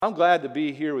I'm glad to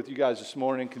be here with you guys this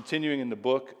morning, continuing in the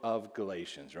book of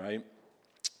Galatians, right?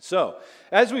 So,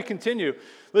 as we continue,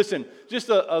 listen, just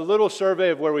a little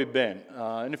survey of where we've been.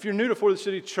 And if you're new to For the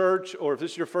City Church, or if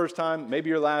this is your first time, maybe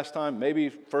your last time, maybe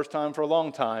first time for a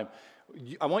long time,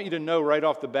 I want you to know right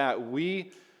off the bat,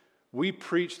 we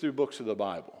preach through books of the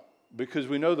Bible. Because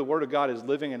we know the Word of God is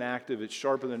living and active. It's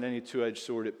sharper than any two-edged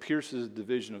sword. It pierces the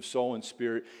division of soul and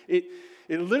spirit.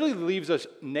 It literally leaves us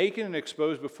naked and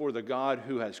exposed before the God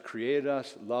who has created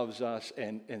us, loves us,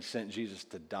 and sent Jesus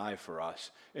to die for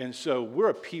us. And so we're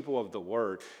a people of the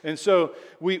Word. And so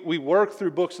we work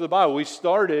through books of the Bible. We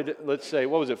started, let's say,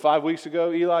 5 weeks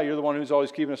ago, Eli? You're the one who's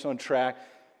always keeping us on track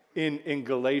in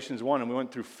Galatians 1, and we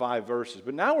went through 5 verses.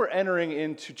 But now we're entering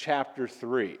into chapter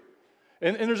 3.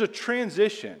 And there's a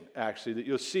transition, actually, that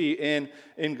you'll see in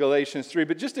Galatians 3.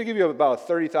 But just to give you about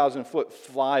a 30,000-foot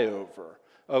flyover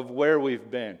of where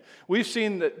we've been. We've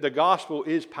seen that the gospel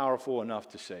is powerful enough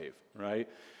to save, right?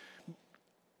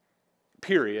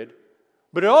 Period.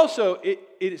 But it also,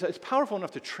 it's powerful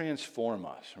enough to transform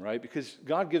us, right? Because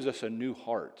God gives us a new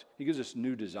heart. He gives us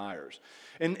new desires.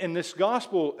 And this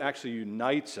gospel actually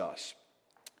unites us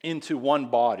into one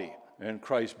body, and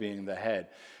Christ being the head.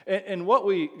 And what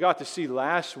we got to see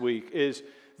last week is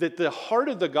that the heart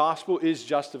of the gospel is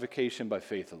justification by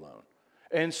faith alone.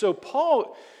 And so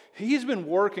Paul, he's been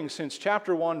working since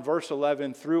chapter 1, verse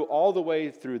 11, through all the way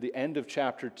through the end of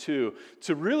chapter 2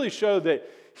 to really show that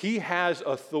he has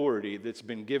authority that's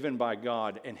been given by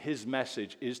God, and his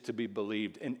message is to be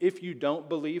believed. And if you don't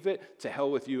believe it, to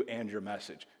hell with you and your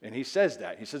message. And he says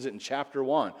that. He says it in chapter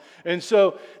 1. And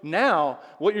so now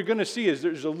what you're going to see is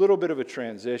there's a little bit of a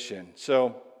transition.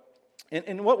 So,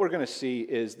 and what we're going to see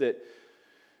is that,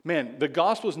 man, the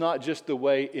gospel is not just the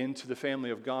way into the family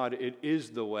of God. It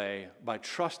is the way by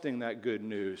trusting that good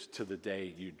news to the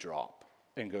day you drop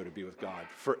and go to be with God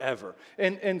forever.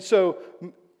 And so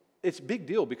it's a big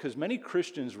deal because many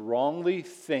Christians wrongly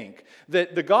think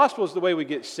that the gospel is the way we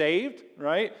get saved,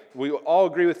 right? We all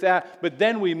agree with that, but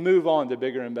then we move on to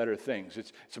bigger and better things.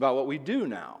 It's about what we do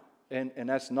now, and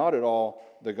that's not at all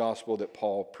the gospel that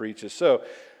Paul preaches. So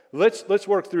let's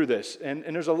work through this, and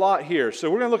there's a lot here.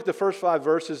 So we're going to look at the first 5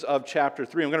 verses of chapter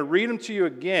 3. I'm going to read them to you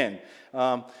again.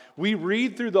 We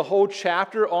read through the whole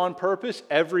chapter on purpose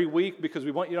every week because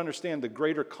we want you to understand the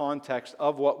greater context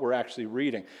of what we're actually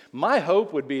reading. My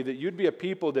hope would be that you'd be a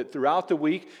people that throughout the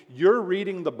week you're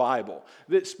reading the Bible,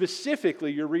 that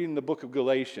specifically you're reading the book of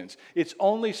Galatians. It's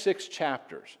only 6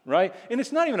 chapters, right? And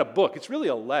it's not even a book. It's really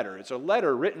a letter. It's a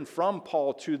letter written from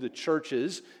Paul to the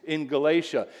churches in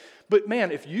Galatia. But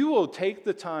man, if you will take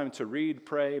the time to read,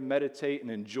 pray, meditate,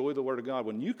 and enjoy the Word of God,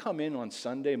 when you come in on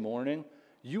Sunday morning,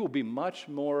 you will be much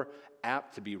more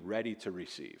apt to be ready to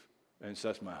receive. And so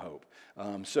that's my hope.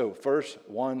 So verse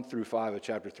 1 through 5 of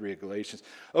chapter 3 of Galatians.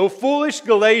 "O foolish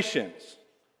Galatians."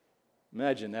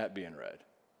 Imagine that being read.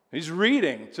 He's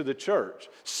reading to the church.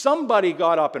 Somebody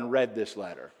got up and read this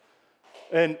letter.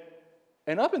 And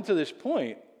up until this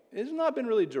point, it's not been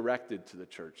really directed to the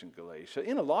church in Galatia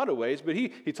in a lot of ways, but he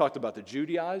talked about the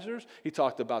Judaizers. He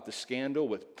talked about the scandal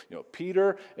with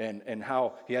Peter and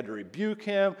how he had to rebuke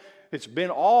him. It's been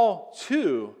all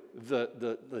to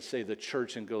let's say the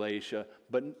church in Galatia,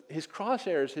 but his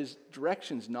crosshairs, his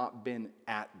direction's not been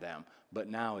at them, but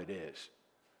now it is.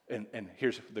 And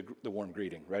here's the warm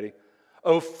greeting. Ready?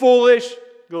 "O foolish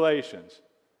Galatians."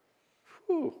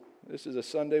 Whew. This is a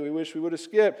Sunday we wish we would have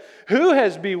skipped. "Who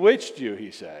has bewitched you,"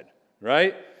 he said,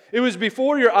 right? "It was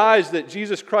before your eyes that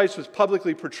Jesus Christ was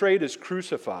publicly portrayed as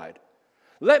crucified.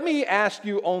 Let me ask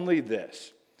you only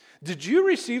this. Did you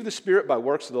receive the Spirit by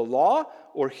works of the law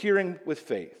or hearing with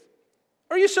faith?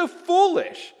 Are you so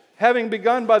foolish? Having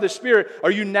begun by the Spirit,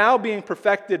 are you now being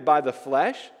perfected by the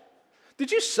flesh?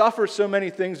 Did you suffer so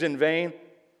many things in vain,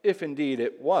 if indeed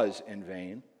it was in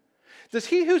vain? Does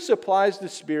he who supplies the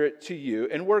Spirit to you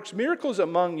and works miracles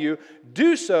among you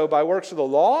do so by works of the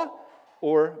law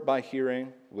or by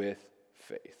hearing with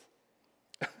faith?"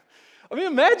 I mean,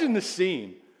 imagine the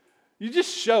scene. You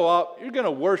just show up, you're going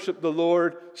to worship the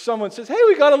Lord. Someone says, "Hey,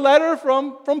 we got a letter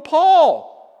from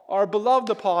Paul, our beloved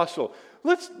apostle.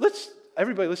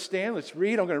 Everybody, let's stand, let's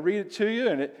read. I'm going to read it to you."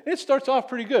 And it starts off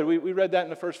pretty good. We read that in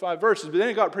the first 5 verses. But then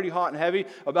it got pretty hot and heavy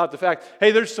about the fact,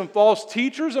 hey, there's some false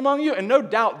teachers among you. And no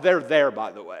doubt they're there,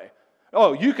 by the way.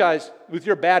 Oh, you guys, with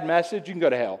your bad message, you can go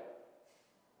to hell.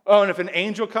 Oh, and if an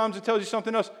angel comes and tells you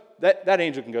something else, that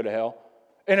angel can go to hell.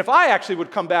 And if I actually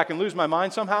would come back and lose my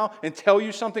mind somehow and tell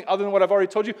you something other than what I've already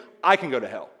told you, I can go to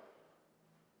hell.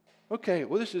 Okay,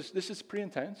 well, this is pretty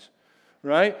intense.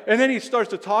 Right? And then he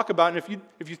starts to talk about, and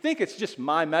if you think it's just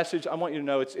my message, I want you to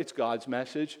know it's God's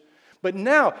message. But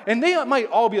now, and they might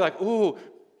all be like, "Ooh,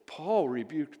 Paul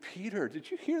rebuked Peter.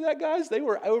 Did you hear that, guys? They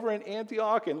were over in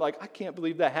Antioch and I can't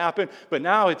believe that happened. But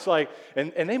now it's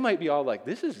and they might be all like,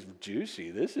 this is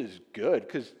juicy. This is good,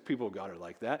 because people of God are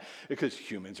like that, because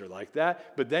humans are like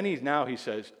that. But then he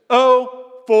says,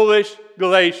 oh, foolish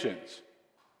Galatians.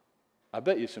 I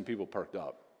bet you some people perked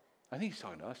up. I think he's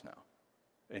talking to us now.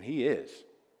 And he is.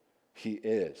 He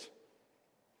is.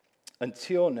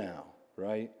 Until now,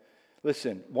 right?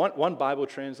 Listen, one Bible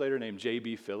translator named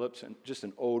J.B. Phillips, and just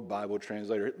an old Bible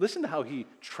translator, listen to how he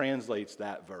translates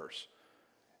that verse.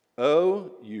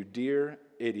 Oh, you dear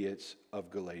idiots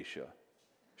of Galatia,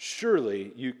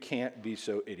 surely you can't be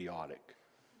so idiotic.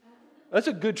 That's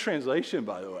a good translation,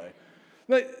 by the way.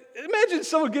 Imagine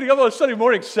someone getting up on a Sunday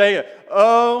morning saying,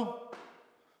 oh,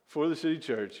 for the city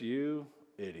church, you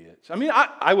idiots. I mean,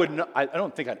 I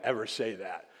don't think I'd ever say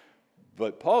that.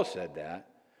 But Paul said that.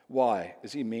 Why?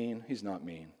 Is he mean? He's not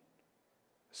mean.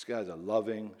 This guy's a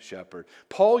loving shepherd.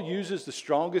 Paul uses the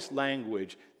strongest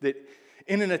language that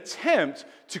in an attempt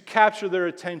to capture their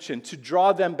attention, to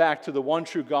draw them back to the one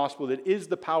true gospel that is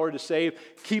the power to save,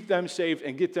 keep them saved,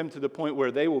 and get them to the point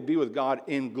where they will be with God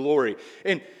in glory.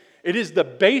 And it is the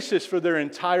basis for their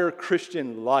entire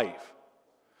Christian life.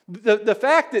 The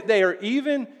fact that they are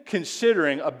even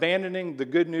considering abandoning the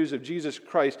good news of Jesus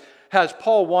Christ has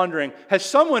Paul wondering, has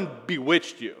someone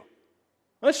bewitched you?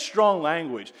 That's strong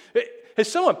language. Has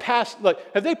someone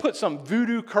have they put some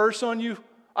voodoo curse on you?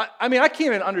 I mean, I can't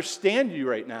even understand you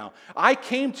right now. I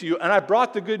came to you and I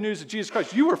brought the good news of Jesus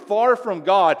Christ. You were far from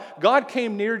God. God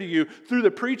came near to you through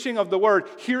the preaching of the word,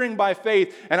 hearing by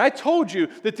faith. And I told you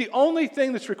that the only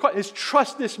thing that's required is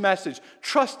trust this message,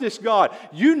 trust this God.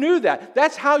 You knew that.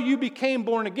 That's how you became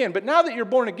born again. But now that you're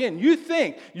born again, you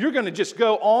think you're going to just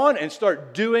go on and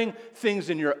start doing things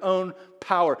in your own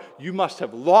power. You must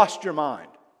have lost your mind.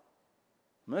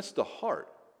 And that's the heart.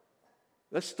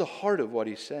 That's the heart of what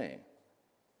he's saying.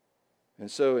 And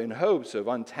so in hopes of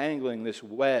untangling this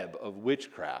web of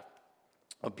witchcraft,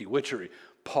 of bewitchery,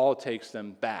 Paul takes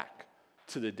them back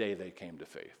to the day they came to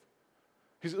faith.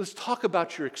 He says, let's talk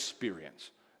about your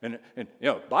experience. And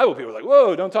Bible people are like,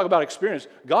 whoa, don't talk about experience.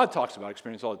 God talks about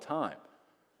experience all the time.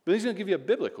 But he's going to give you a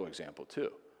biblical example too.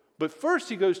 But first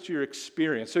he goes to your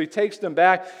experience. So he takes them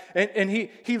back and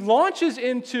he launches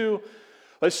into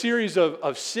a series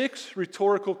of 6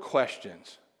 rhetorical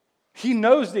questions. He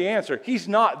knows the answer. He's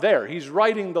not there. He's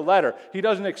writing the letter. He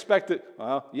doesn't expect it.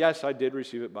 Well, yes, I did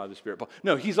receive it by the Spirit.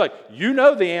 No, he's like, you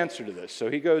know the answer to this.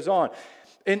 So he goes on.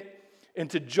 And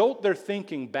to jolt their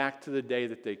thinking back to the day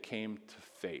that they came to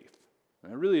faith.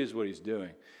 And that really is what he's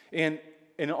doing. And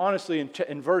honestly,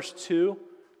 in verse 2,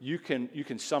 you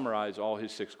can summarize all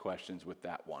his 6 questions with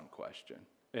that one question.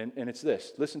 And it's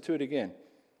this. Listen to it again.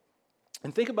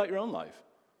 And think about your own life.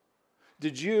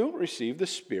 Did you receive the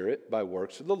Spirit by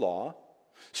works of the law?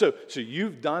 So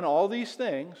you've done all these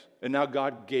things, and now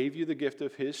God gave you the gift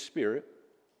of His Spirit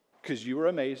because you were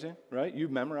amazing, right? You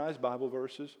memorized Bible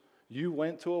verses. You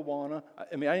went to Awana.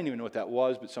 I mean, I didn't even know what that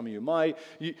was, but some of you might.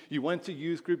 You went to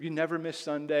youth group. You never missed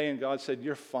Sunday, and God said,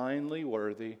 you're finally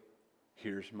worthy.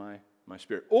 Here's my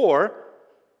Spirit. Or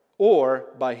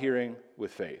by hearing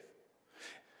with faith.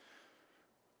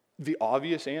 The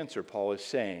obvious answer, Paul is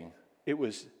saying, it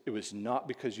was not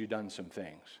because you've done some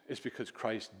things. It's because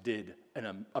Christ did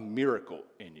a miracle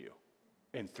in you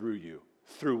and through you.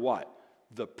 Through what?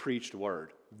 The preached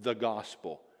word, the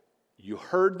gospel. You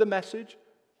heard the message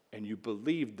and you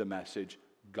believed the message.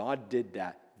 God did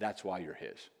that. That's why you're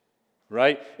His.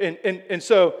 Right? And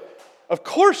so, of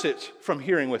course it's from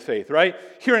hearing with faith, right?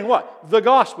 Hearing what? The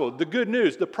gospel, the good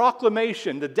news, the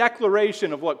proclamation, the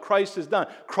declaration of what Christ has done.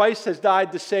 Christ has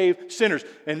died to save sinners,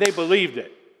 and they believed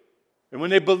it. And when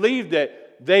they believed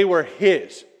it, they were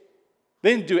His.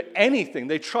 They didn't do anything.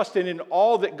 They trusted in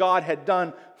all that God had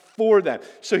done for them.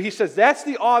 So he says, that's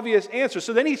the obvious answer.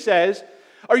 So then he says,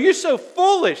 are you so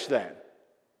foolish then?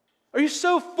 Are you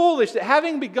so foolish that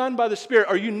having begun by the Spirit,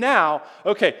 are you now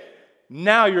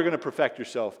you're going to perfect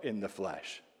yourself in the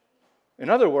flesh? In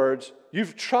other words,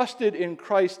 you've trusted in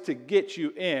Christ to get you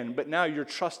in, but now you're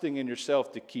trusting in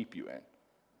yourself to keep you in.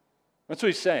 That's what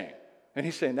he's saying. And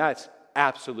he's saying that's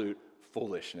absolute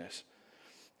foolishness.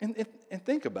 And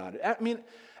think about it. I mean,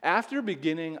 after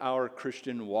beginning our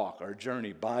Christian walk, our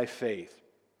journey by faith,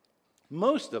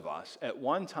 most of us at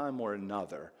one time or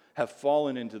another have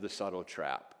fallen into the subtle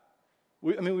trap.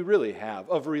 We really have,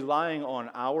 of relying on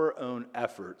our own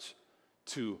efforts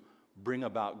to bring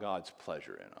about God's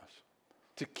pleasure in us,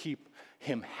 to keep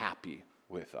Him happy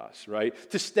with us, right?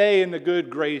 To stay in the good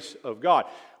grace of God.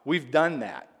 We've done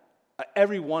that.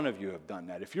 Every one of you have done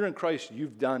that. If you're in Christ,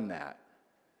 you've done that.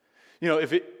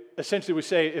 essentially we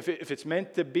say, if it's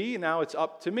meant to be, now it's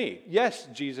up to me. Yes,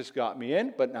 Jesus got me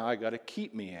in, but now I got to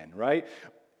keep me in, right?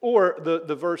 Or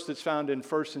the verse that's found in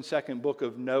 1st and 2nd book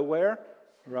of Nowhere,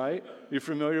 right? You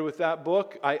familiar with that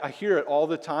book? I hear it all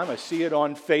the time. I see it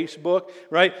on Facebook,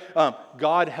 right?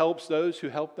 God helps those who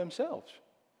help themselves.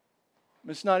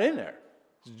 It's not in there.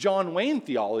 It's John Wayne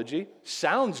theology.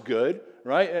 Sounds good,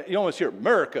 right? You almost hear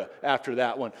America after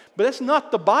that one. But that's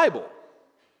not the Bible.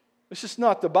 It's just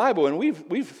not the Bible. And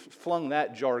we've flung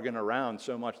that jargon around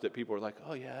so much that people are like,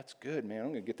 oh yeah, that's good, man. I'm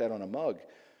going to get that on a mug.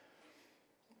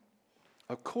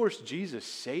 Of course, Jesus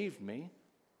saved me,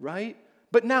 right?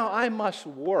 But now I must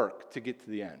work to get to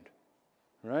the end,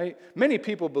 right? Many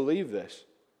people believe this.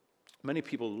 Many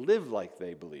people live like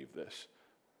they believe this.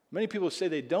 Many people say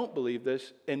they don't believe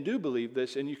this and do believe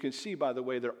this, and you can see by the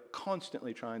way they're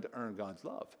constantly trying to earn God's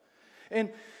love. And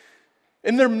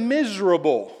they're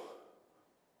miserable.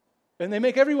 And they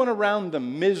make everyone around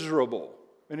them miserable.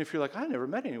 And if you're like, I never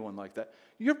met anyone like that,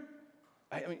 you're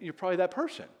probably that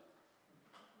person.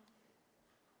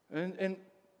 And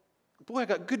boy, I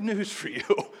got good news for you,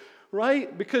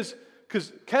 right? Because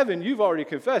Kevin, you've already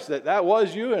confessed that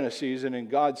was you in a season and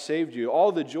God saved you.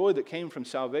 All the joy that came from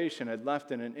salvation had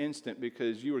left in an instant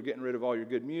because you were getting rid of all your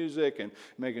good music and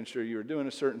making sure you were doing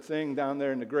a certain thing down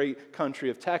there in the great country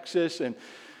of Texas. And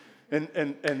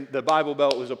the Bible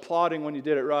Belt was applauding when you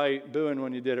did it right, booing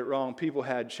when you did it wrong. People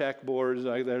had checkboards,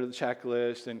 like they're the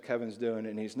checklist, and Kevin's doing it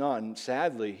and he's not. And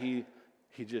sadly, he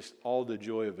just, all the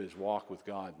joy of his walk with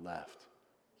God left.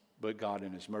 But God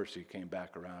in his mercy came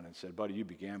back around and said, buddy, you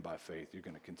began by faith. You're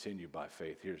going to continue by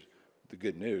faith. Here's the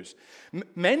good news.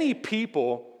 Many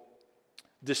people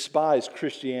despise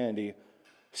Christianity,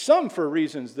 some for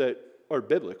reasons that are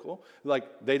biblical,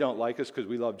 like they don't like us because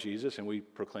we love Jesus and we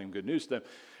proclaim good news to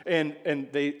them. And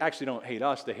they actually don't hate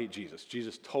us, they hate Jesus.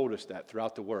 Jesus told us that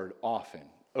throughout the Word often,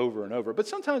 over and over. But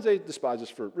sometimes they despise us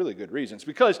for really good reasons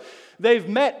because they've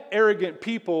met arrogant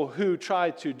people who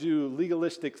try to do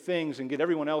legalistic things and get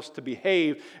everyone else to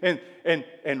behave, and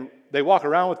they walk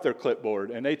around with their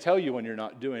clipboard and they tell you when you're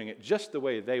not doing it just the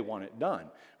way they want it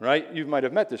done, right? You might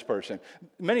have met this person.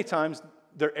 Many times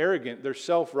they're arrogant, they're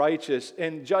self-righteous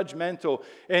and judgmental,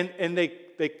 and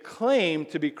they claim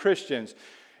to be Christians.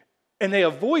 And they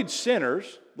avoid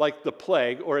sinners like the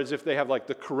plague, or as if they have like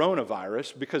the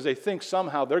coronavirus, because they think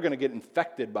somehow they're going to get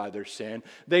infected by their sin.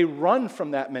 They run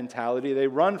from that mentality. They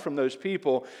run from those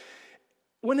people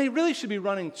when they really should be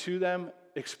running to them,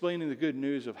 explaining the good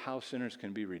news of how sinners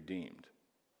can be redeemed.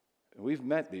 We've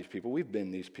met these people. We've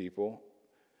been these people.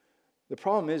 The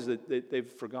problem is that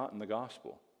they've forgotten the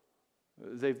gospel.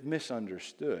 They've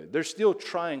misunderstood. They're still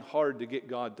trying hard to get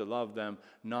God to love them,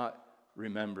 not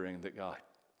remembering that God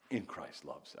in Christ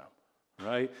loves them,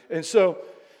 right? And so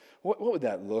what would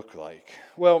that look like?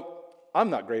 Well, I'm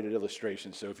not great at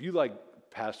illustrations, so if you like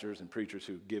pastors and preachers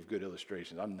who give good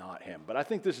illustrations, I'm not him. But I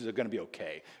think this is going to be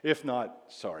okay. If not,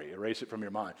 sorry, erase it from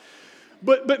your mind.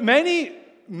 But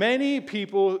many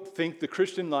people think the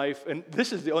Christian life, and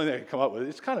this is the only thing I can come up with,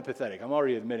 it's kind of pathetic. I'm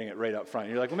already admitting it right up front.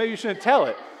 You're like, well, maybe you shouldn't tell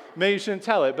it. Maybe you shouldn't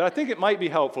tell it, but I think it might be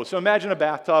helpful. So imagine a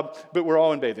bathtub, but we're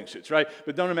all in bathing suits, right?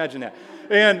 But don't imagine that.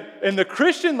 And the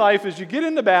Christian life is you get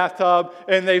in the bathtub,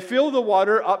 and they fill the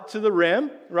water up to the rim,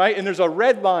 right? And there's a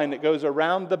red line that goes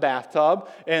around the bathtub,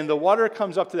 and the water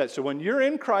comes up to that. So when you're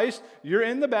in Christ, you're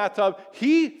in the bathtub,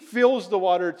 He fills the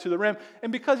water to the rim,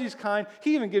 and because He's kind,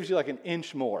 He even gives you like an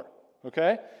inch more.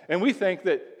 Okay? And we think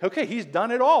that, okay, He's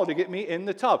done it all to get me in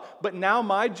the tub. But now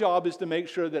my job is to make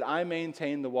sure that I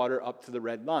maintain the water up to the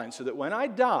red line so that when I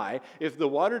die, if the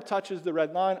water touches the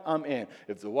red line, I'm in.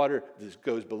 If the water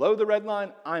goes below the red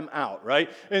line, I'm out,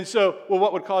 right? And so, well,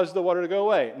 what would cause the water to go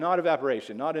away? Not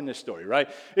evaporation, not in this story, right?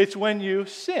 It's when you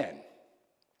sin.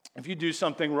 If you do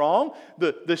something wrong,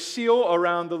 the seal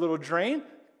around the little drain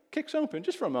kicks open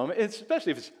just for a moment,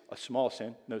 especially if it's a small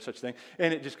sin, no such thing,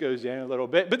 and it just goes in a little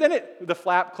bit. But then the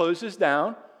flap closes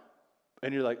down,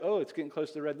 and you're like, oh, it's getting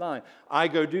close to the red line. I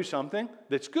go do something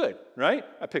that's good, right?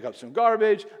 I pick up some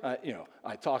garbage.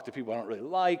 I talk to people I don't really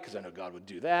like because I know God would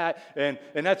do that, and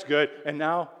that's good. And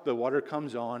now the water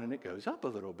comes on, and it goes up a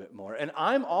little bit more. And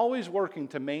I'm always working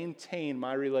to maintain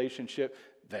my relationship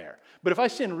there. But if I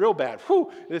sin real bad,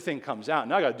 the thing comes out,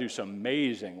 and I got to do some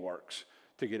amazing works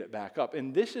to get it back up.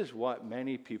 And this is what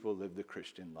many people live the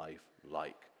Christian life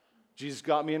like. Jesus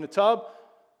got me in the tub.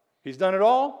 He's done it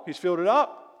all. He's filled it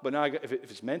up. But now if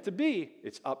it's meant to be,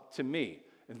 it's up to me.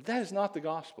 And that is not the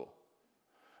gospel.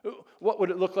 What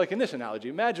would it look like in this analogy?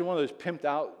 Imagine one of those pimped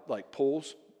out like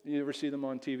pools. You ever see them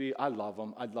on TV? I love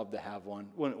them. I'd love to have one.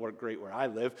 Wouldn't work great where I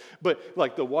live. But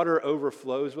like the water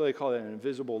overflows. What do they call it? An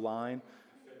invisible line.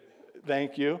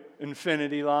 Thank you.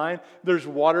 Infinity line. There's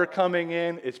water coming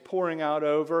in. It's pouring out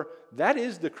over. That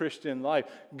is the Christian life.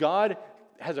 God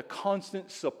has a constant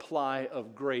supply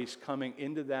of grace coming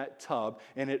into that tub,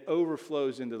 and it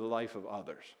overflows into the life of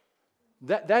others.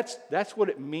 That's what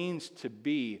it means to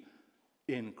be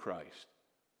in Christ.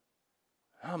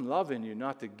 I'm loving you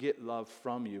not to get love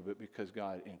from you, but because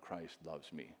God in Christ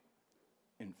loves me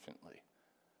infinitely.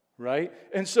 Right?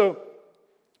 And so,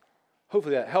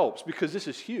 hopefully that helps, because this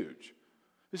is huge.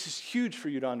 This is huge for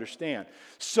you to understand.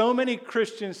 So many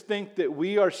Christians think that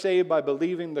we are saved by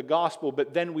believing the gospel,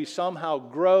 but then we somehow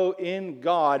grow in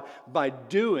God by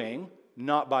doing,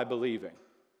 not by believing.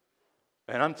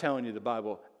 And I'm telling you, the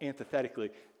Bible antithetically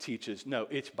teaches, no,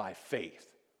 it's by faith.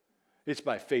 It's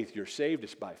by faith you're saved.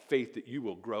 It's by faith that you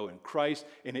will grow in Christ.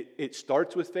 And it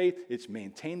starts with faith, it's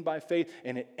maintained by faith,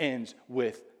 and it ends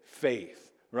with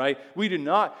faith, right? We do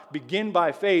not begin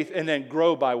by faith and then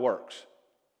grow by works.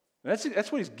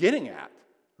 That's what he's getting at,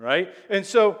 right? And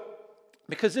so,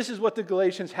 because this is what the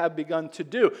Galatians have begun to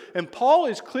do. And Paul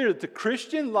is clear that the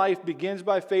Christian life begins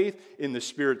by faith in the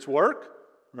Spirit's work,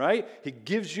 right? He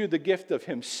gives you the gift of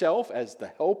himself as the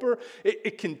helper.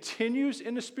 It continues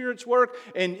in the Spirit's work,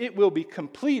 and it will be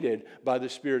completed by the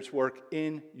Spirit's work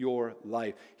in your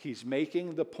life. He's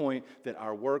making the point that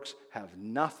our works have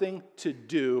nothing to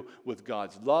do with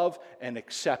God's love and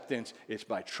acceptance. It's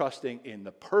by trusting in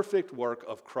the perfect work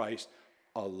of Christ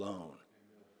alone.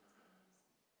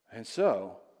 And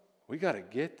so, we got to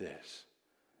get this.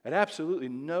 At absolutely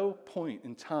no point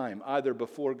in time, either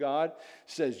before God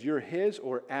says you're his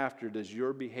or after, does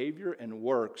your behavior and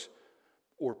works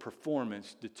or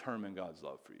performance determine God's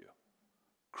love for you.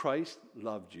 Christ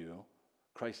loved you.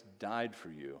 Christ died for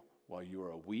you while you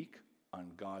were a weak,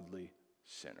 ungodly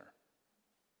sinner.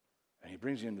 And he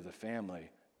brings you into the family,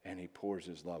 and he pours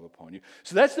his love upon you.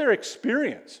 So that's their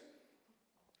experience.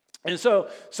 And so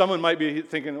someone might be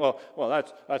thinking, well,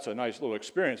 that's a nice little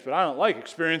experience, but I don't like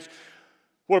experience.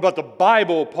 What about the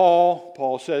Bible, Paul?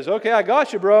 Paul says, okay, I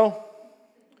got you, bro.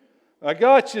 I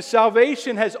got you.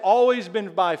 Salvation has always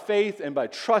been by faith and by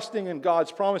trusting in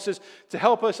God's promises. To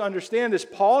help us understand this,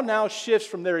 Paul now shifts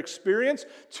from their experience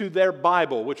to their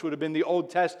Bible, which would have been the Old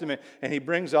Testament, and he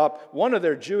brings up one of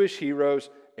their Jewish heroes,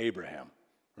 Abraham,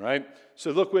 right?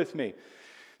 So look with me.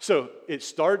 So it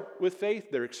started with faith.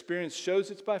 Their experience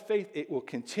shows it's by faith. It will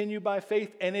continue by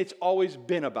faith, and it's always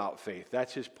been about faith.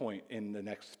 That's his point in the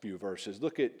next few verses.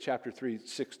 Look at chapter 3,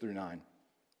 6 through 9.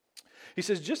 He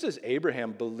says, just as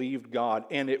Abraham believed God,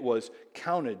 and it was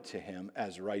counted to him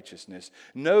as righteousness,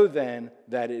 know then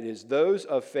that it is those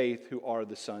of faith who are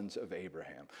the sons of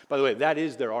Abraham. By the way, that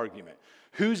is their argument.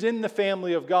 Who's in the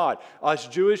family of God? Us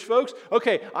Jewish folks?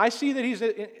 Okay, I see that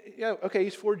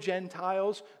he's for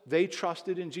Gentiles. They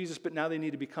trusted in Jesus, but now they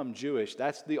need to become Jewish.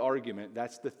 That's the argument.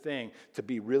 That's the thing, to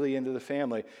be really into the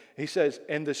family. He says,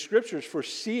 and the scriptures,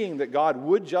 foreseeing that God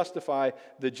would justify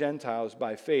the Gentiles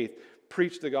by faith,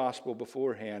 preached the gospel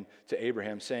beforehand to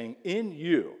Abraham, saying, in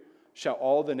you shall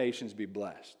all the nations be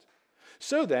blessed.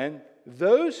 So then,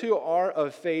 those who are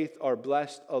of faith are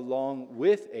blessed along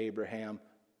with Abraham.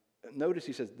 Notice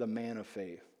he says, the man of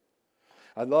faith.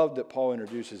 I love that Paul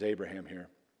introduces Abraham here.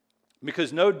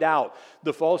 Because no doubt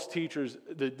the false teachers,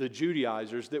 the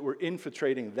Judaizers that were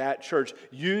infiltrating that church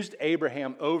used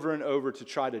Abraham over and over to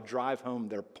try to drive home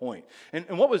their point.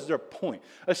 And what was their point?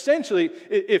 Essentially,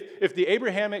 if the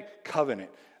Abrahamic covenant,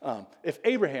 if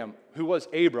Abraham, who was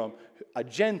Abram, a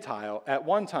Gentile at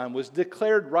one time, was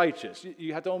declared righteous,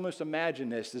 you have to almost imagine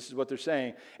this is what they're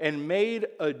saying, and made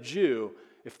a Jew,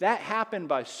 if that happened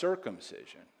by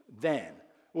circumcision,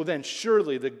 then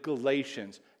surely the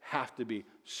Galatians have to be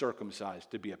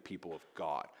circumcised to be a people of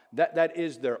God. That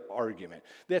is their argument.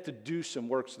 They have to do some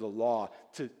works of the law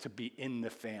to be in the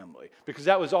family, because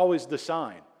that was always the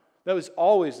sign. That was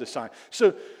always the sign.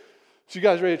 So you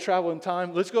guys ready to travel in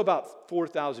time? Let's go about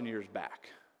 4,000 years back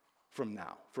from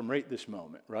now, from right this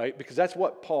moment, right? Because that's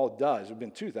what Paul does. It would have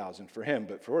been 2,000 for him,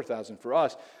 but 4,000 for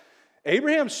us.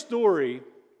 Abraham's story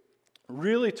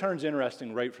really turns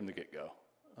interesting right from the get-go.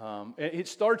 It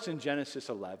starts in Genesis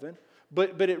 11,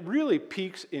 but it really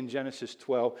peaks in Genesis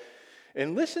 12.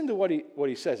 And listen to what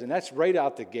he says, and that's right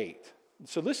out the gate.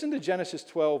 So listen to Genesis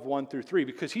 12, 1 through 3,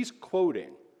 because he's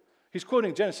quoting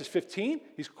Genesis 15,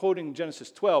 he's quoting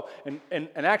Genesis 12, and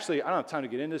actually, I don't have time to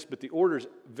get into this, but the order's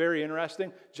very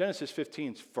interesting. Genesis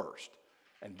 15 is first,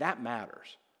 and that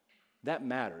matters. That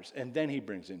matters. And then he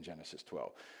brings in Genesis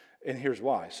 12. And here's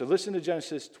why. So listen to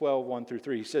Genesis 12, 1 through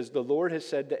 3. He says, the Lord has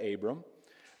said to Abram,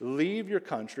 leave your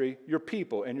country, your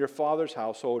people, and your father's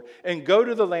household, and go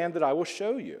to the land that I will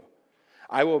show you.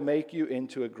 I will make you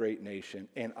into a great nation,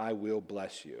 and I will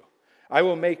bless you. I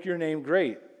will make your name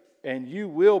great, and you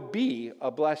will be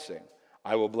a blessing.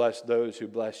 I will bless those who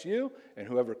bless you, and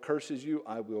whoever curses you,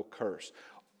 I will curse.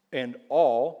 And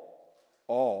all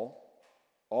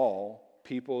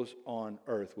peoples on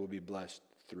earth will be blessed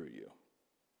through you.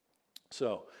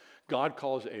 So, God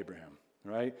calls Abraham,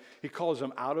 right? He calls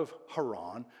him out of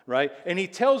Haran, right? And he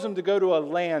tells him to go to a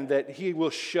land that he will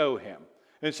show him.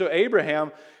 And so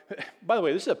Abraham, by the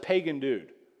way, this is a pagan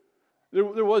dude.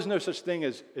 There was no such thing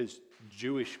as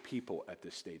Jewish people at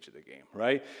this stage of the game,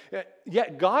 right?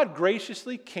 Yet God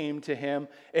graciously came to him,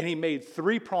 and he made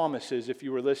 3 promises, if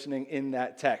you were listening in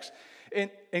that text. And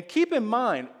keep in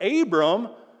mind, Abram,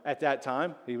 at that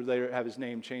time, he would later have his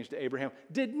name changed to Abraham,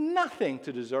 did nothing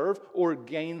to deserve or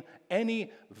gain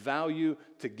any value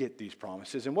to get these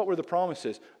promises. And what were the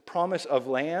promises? Promise of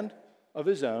land of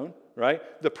his own, right?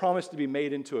 The promise to be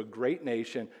made into a great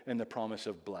nation, and the promise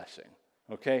of blessing.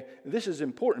 Okay? This is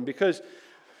important because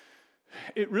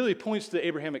it really points to the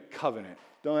Abrahamic covenant.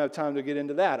 Don't have time to get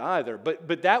into that either.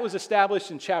 But that was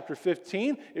established in chapter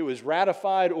 15. It was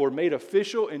ratified or made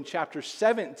official in chapter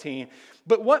 17.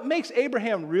 But what makes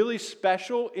Abraham really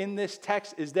special in this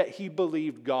text is that he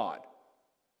believed God.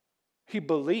 He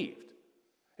believed.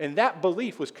 And that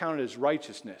belief was counted as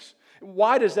righteousness.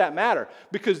 Why does that matter?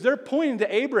 Because they're pointing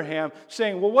to Abraham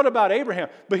saying, well, what about Abraham?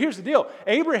 But here's the deal.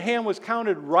 Abraham was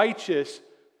counted righteous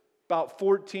about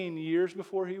 14 years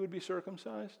before he would be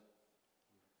circumcised.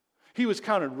 He was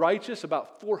counted righteous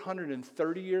about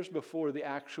 430 years before the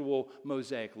actual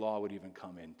Mosaic law would even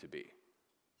come into be.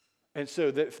 And so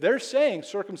if they're saying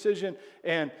circumcision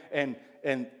and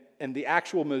the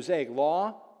actual Mosaic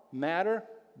law matter,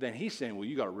 then he's saying, well,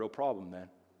 you got a real problem then.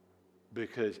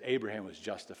 Because Abraham was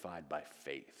justified by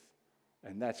faith.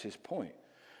 And that's his point.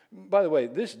 By the way,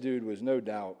 this dude was no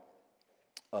doubt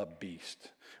a beast.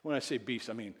 When I say beast,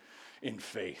 I mean in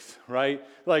faith, right?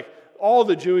 Like all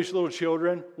the Jewish little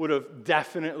children would have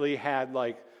definitely had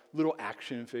like little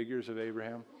action figures of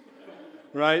Abraham,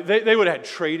 right? They would have had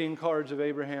trading cards of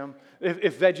Abraham.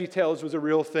 If VeggieTales was a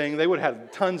real thing, they would have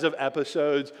had tons of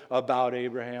episodes about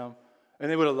Abraham. And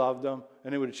they would have loved him,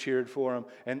 and they would have cheered for him,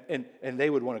 and they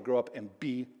would want to grow up and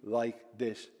be like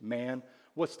this man.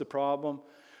 What's the problem?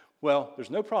 Well, there's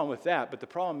no problem with that, but the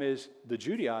problem is the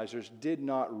Judaizers did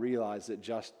not realize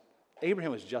that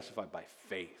Abraham was justified by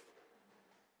faith.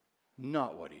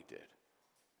 Not what he did.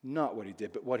 Not what he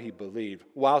did, but what he believed.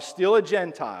 While still a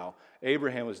Gentile,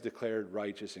 Abraham was declared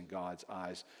righteous in God's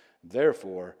eyes.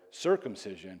 Therefore,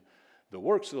 circumcision, the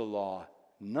works of the law,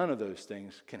 none of those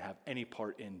things can have any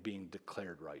part in being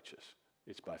declared righteous.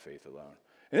 It's by faith alone.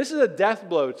 And this is a death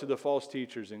blow to the false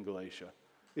teachers in Galatia.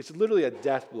 It's literally a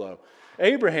death blow.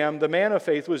 Abraham, the man of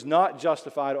faith, was not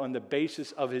justified on the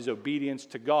basis of his obedience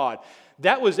to God.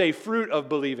 That was a fruit of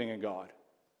believing in God.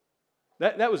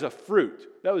 That was a fruit.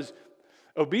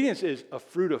 Obedience is a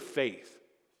fruit of faith.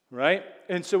 Right?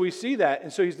 And so we see that,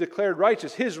 and so he's declared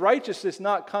righteous. His righteousness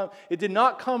did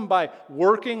not come by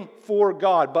working for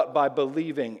God, but by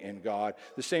believing in God.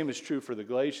 The same is true for the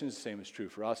Galatians, the same is true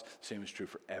for us, the same is true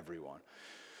for everyone.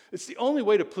 It's the only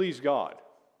way to please God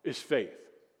is faith.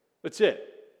 That's it.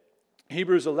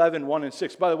 Hebrews 11, 1 and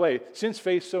 6. By the way, since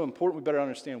faith's so important, we better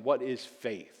understand what is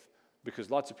faith.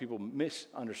 Because lots of people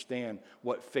misunderstand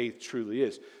what faith truly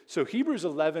is. So Hebrews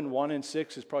 11, 1 and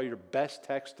 6 is probably your best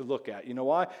text to look at. You know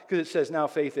why? Because it says, now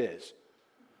faith is.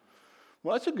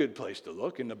 Well, that's a good place to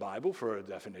look in the Bible for a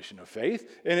definition of faith.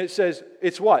 And it says,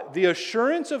 it's what? The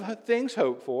assurance of things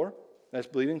hoped for. That's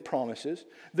believing promises.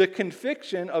 The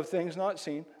conviction of things not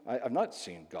seen. I've not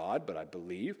seen God, but I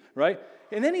believe, right?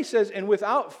 And then he says, and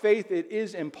without faith it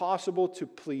is impossible to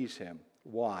please him.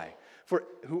 Why? For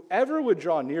whoever would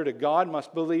draw near to God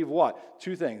must believe what?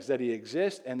 2 things, that he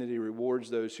exists and that he rewards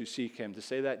those who seek him. To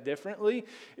say that differently,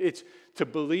 it's to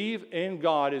believe in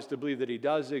God is to believe that he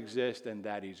does exist and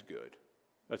that he's good.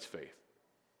 That's faith.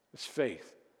 It's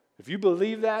faith. If you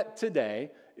believe that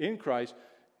today in Christ,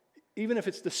 even if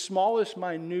it's the smallest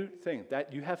minute thing,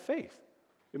 that you have faith.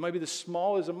 It might be the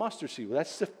small as a mustard seed. Well,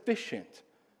 that's sufficient.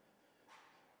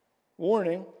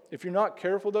 Warning, if you're not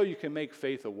careful though, you can make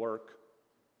faith a work.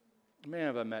 Man,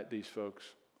 have I met these folks.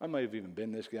 I might have even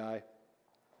been this guy.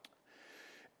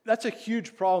 That's a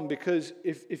huge problem because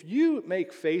if you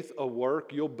make faith a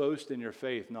work, you'll boast in your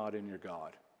faith, not in your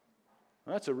God.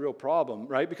 That's a real problem,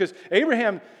 right? Because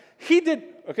Abraham,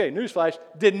 newsflash,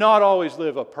 did not always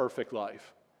live a perfect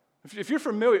life. If you're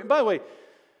familiar, by the way,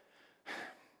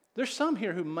 there's some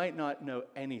here who might not know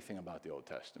anything about the Old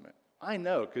Testament. I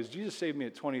know, because Jesus saved me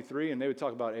at 23, and they would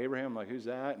talk about Abraham, like, who's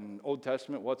that? And Old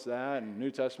Testament, what's that? And New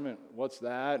Testament, what's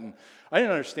that? And I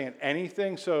didn't understand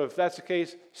anything, so if that's the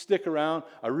case, stick around.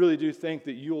 I really do think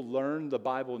that you'll learn the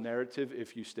Bible narrative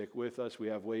if you stick with us. We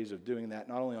have ways of doing that,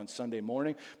 not only on Sunday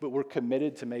morning, but we're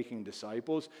committed to making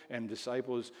disciples, and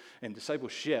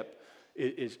discipleship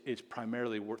is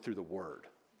primarily work through the Word.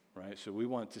 Right? So we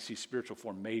want to see spiritual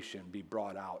formation be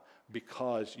brought out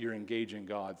because you're engaging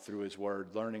God through His Word,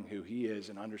 learning who He is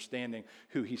and understanding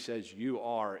who He says you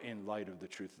are in light of the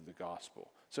truth of the gospel.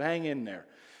 So hang in there.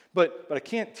 But I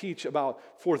can't teach about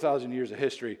 4,000 years of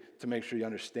history to make sure you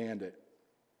understand it.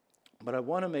 But I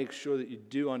want to make sure that you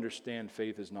do understand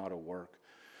faith is not a work.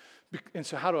 And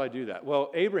so how do I do that?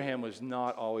 Well, Abraham was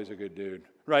not always a good dude,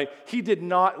 right? He did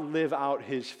not live out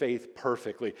his faith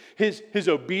perfectly. His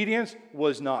obedience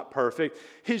was not perfect.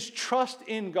 His trust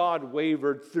in God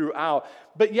wavered throughout,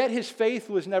 but yet his faith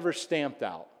was never stamped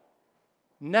out.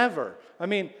 Never. I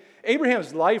mean,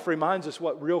 Abraham's life reminds us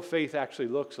what real faith actually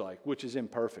looks like, which is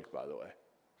imperfect, by the way.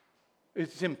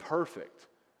 It's imperfect.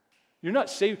 You're not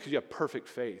saved because you have perfect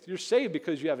faith. You're saved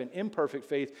because you have an imperfect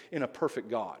faith in a perfect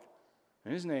God.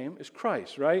 And His name is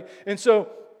Christ, right? And so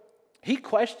he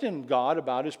questioned God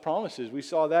about His promises. We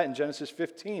saw that in Genesis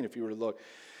 15, if you were to look.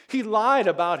 He lied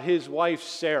about his wife,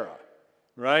 Sarah,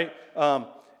 right?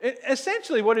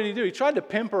 Essentially, what did he do? He tried to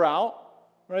pimp her out,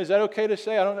 right? Is that okay to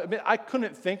say? I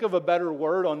couldn't think of a better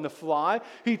word on the fly.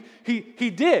 He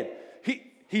did.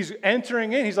 He's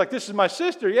entering in. He's like, this is my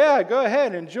sister. Yeah, go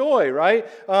ahead, enjoy, right?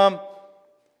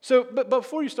 But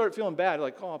before you start feeling bad,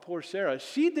 like, oh, poor Sarah,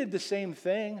 she did the same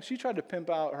thing. She tried to pimp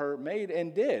out her maid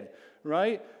and did,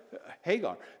 right?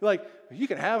 Hagar. Like, you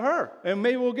can have her, and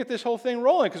maybe we'll get this whole thing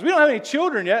rolling, because we don't have any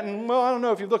children yet, and, well, I don't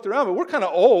know if you've looked around, but we're kind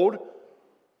of old.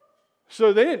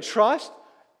 So they didn't trust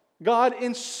God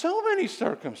in so many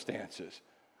circumstances.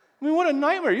 I mean, what a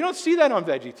nightmare. You don't see that on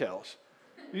VeggieTales.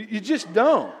 You just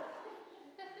don't.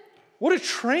 What a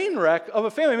train wreck of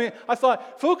a family. I mean, I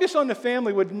thought Focus on the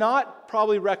Family would not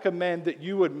probably recommend that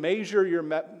you would measure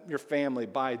your family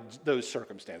by those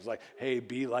circumstances. Like, hey,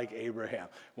 be like Abraham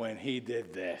when he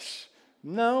did this.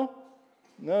 No,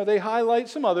 they highlight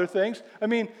some other things. I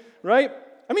mean, right?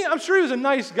 I mean, I'm sure he was a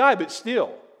nice guy, but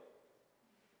still.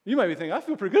 You might be thinking, I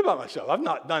feel pretty good about myself. I've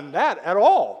not done that at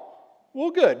all. Well,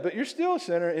 good, but you're still a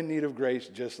sinner in need of grace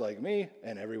just like me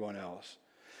and everyone else.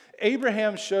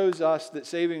 Abraham shows us that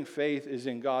saving faith is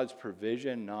in God's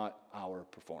provision, not our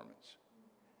performance.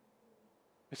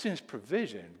 It's in His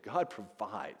provision. God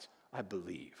provides. I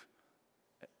believe.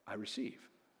 I receive.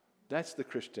 That's the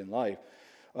Christian life.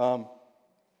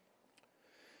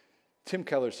 Tim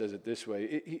Keller says it this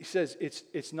way. He says,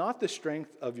 it's not the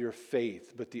strength of your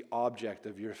faith, but the object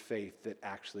of your faith that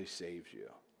actually saves you.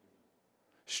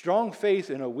 Strong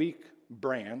faith in a weak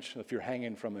branch, if you're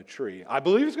hanging from a tree, I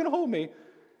believe it's going to hold me,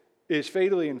 is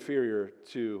fatally inferior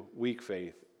to weak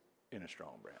faith in a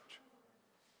strong branch.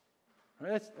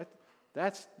 Right?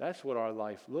 That's what our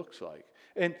life looks like.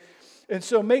 And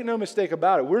so make no mistake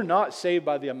about it, we're not saved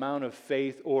by the amount of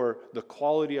faith or the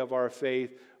quality of our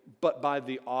faith, but by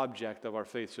the object of our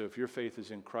faith. So if your faith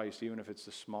is in Christ, even if it's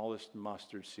the smallest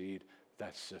mustard seed,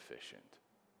 that's sufficient.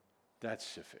 That's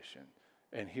sufficient.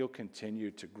 And He'll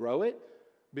continue to grow it,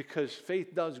 because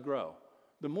faith does grow.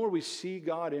 The more we see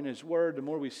God in His Word, the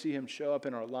more we see Him show up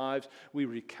in our lives, we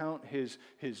recount His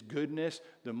goodness,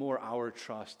 the more our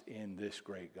trust in this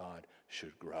great God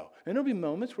should grow. And there'll be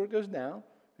moments where it goes down,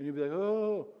 and you'll be like,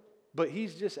 oh, but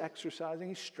He's just exercising,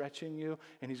 He's stretching you,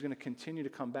 and He's going to continue to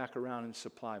come back around and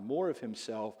supply more of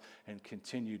Himself and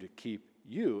continue to keep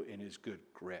you in His good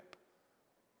grip,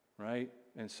 right?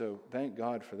 And so thank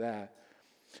God for that.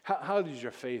 How does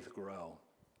your faith grow?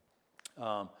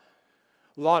 A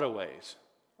lot of ways.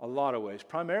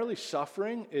 Primarily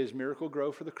suffering is miracle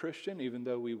grow for the Christian, even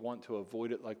though we want to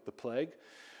avoid it like the plague.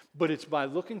 But it's by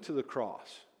looking to the cross.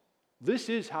 This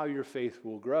is how your faith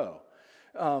will grow.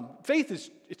 Faith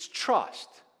it's trust,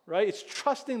 right? It's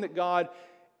trusting that God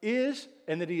is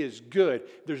and that He is good.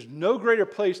 There's no greater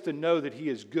place to know that He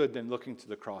is good than looking to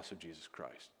the cross of Jesus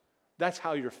Christ. That's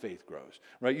how your faith grows,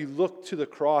 right? You look to the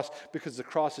cross because the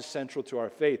cross is central to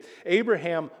our faith.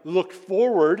 Abraham looked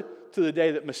forward to the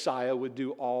day that Messiah would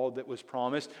do all that was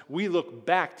promised. We look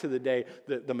back to the day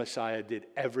that the Messiah did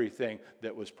everything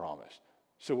that was promised.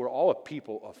 So we're all a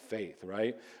people of faith,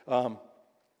 right?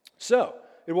 So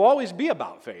it will always be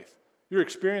about faith. Your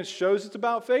experience shows it's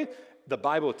about faith. The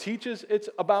Bible teaches it's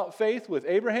about faith with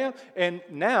Abraham. And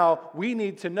now we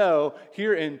need to know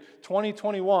here in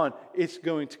 2021, it's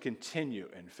going to continue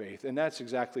in faith. And that's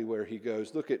exactly where he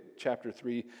goes. Look at chapter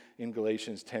 3 in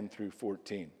Galatians 10 through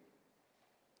 14.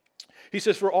 He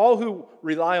says, for all who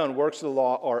rely on works of the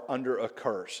law are under a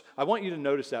curse. I want you to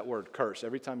notice that word, curse,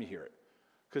 every time you hear it,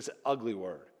 because it's an ugly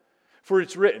word. For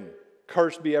it's written,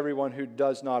 cursed be everyone who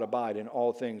does not abide in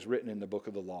all things written in the book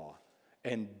of the law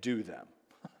and do them.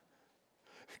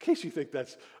 In case you think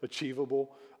that's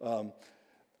achievable,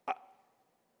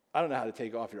 I don't know how to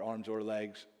take off your arms or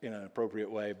legs in an appropriate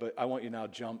way, but I want you now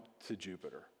to jump to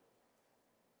Jupiter.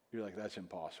 You're like, that's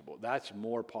impossible. That's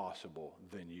more possible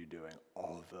than you doing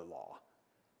all of the law.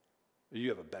 You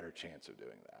have a better chance of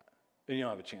doing that. And you don't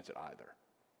have a chance at either.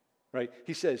 Right?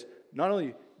 He says, not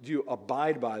only do you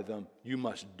abide by them, you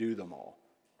must do them all.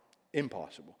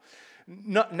 Impossible.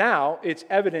 Now, it's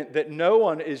evident that no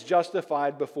one is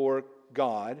justified before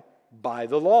God by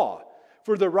the law.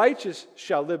 For the righteous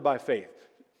shall live by faith.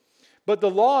 But the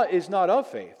law is not of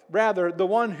faith. Rather, the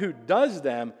one who does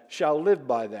them shall live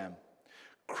by them.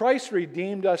 Christ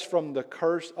redeemed us from the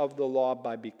curse of the law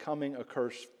by becoming a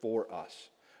curse for us.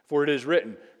 For it is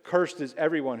written, cursed is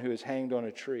everyone who is hanged on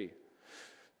a tree.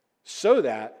 So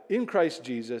that in Christ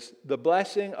Jesus, the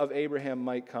blessing of Abraham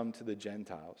might come to the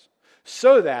Gentiles.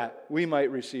 So that we might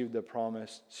receive the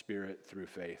promised Spirit through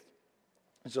faith.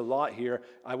 There's a lot here.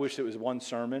 I wish it was one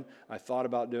sermon. I thought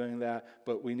about doing that,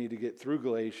 but we need to get through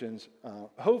Galatians,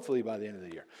 hopefully by the end of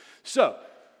the year. So,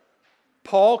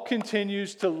 Paul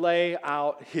continues to lay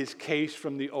out his case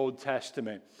from the Old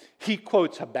Testament. He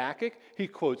quotes Habakkuk, he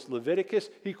quotes Leviticus,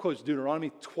 he quotes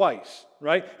Deuteronomy twice,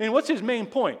 right? And what's his main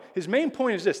point? His main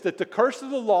point is this, that the curse of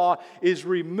the law is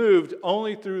removed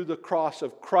only through the cross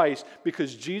of Christ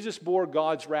because Jesus bore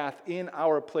God's wrath in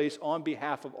our place on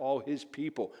behalf of all his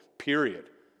people, period.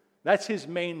 That's his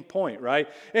main point, right?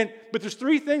 But there's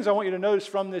three things I want you to notice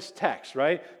from this text,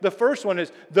 right? The first one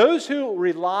is, those who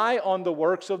rely on the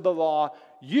works of the law,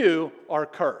 you are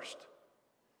cursed.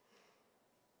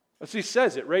 So he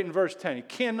says it right in verse 10. He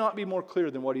cannot be more clear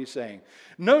than what he's saying.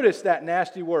 Notice that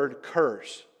nasty word,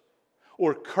 curse,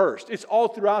 or cursed. It's all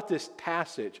throughout this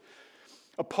passage.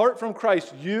 Apart from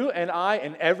Christ, you and I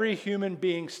and every human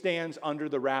being stands under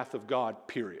the wrath of God,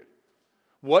 period.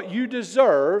 What you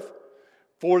deserve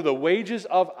for the wages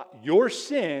of your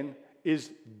sin is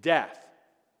death.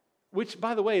 Which,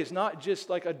 by the way, is not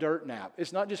just like a dirt nap.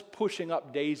 It's not just pushing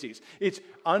up daisies. It's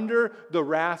under the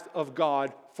wrath of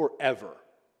God forever.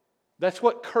 That's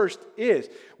what cursed is.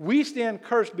 We stand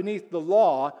cursed beneath the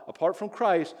law, apart from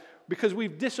Christ, because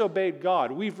we've disobeyed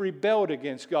God. We've rebelled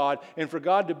against God. And for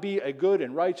God to be a good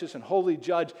and righteous and holy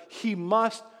judge, he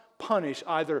must punish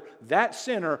either that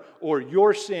sinner or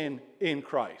your sin in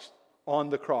Christ on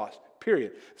the cross.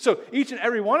 Period. So each and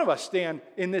every one of us stand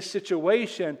in this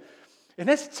situation, and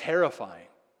that's terrifying.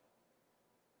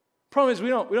 Problem is we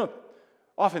don't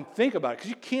often think about it, because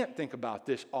you can't think about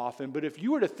this often, but if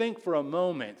you were to think for a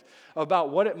moment about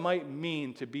what it might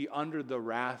mean to be under the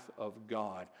wrath of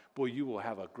God, boy, you will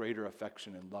have a greater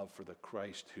affection and love for the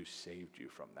Christ who saved you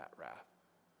from that wrath.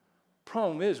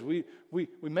 Problem is, we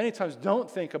many times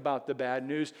don't think about the bad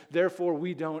news, therefore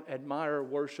we don't admire,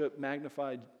 worship,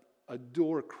 magnify,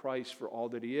 adore Christ for all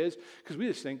that he is, because we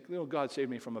just think, God saved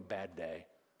me from a bad day.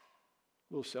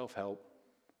 A little self-help,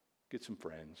 get some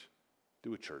friends,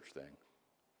 do a church thing.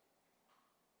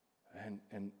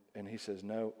 And he says,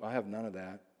 no, I have none of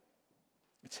that.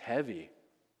 It's heavy.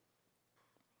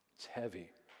 It's heavy.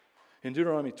 In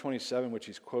Deuteronomy 27, which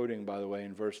he's quoting, by the way,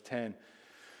 in verse 10,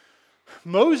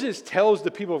 Moses tells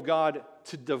the people of God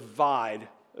to divide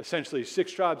essentially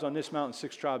 6 tribes on this mountain,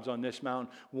 6 tribes on this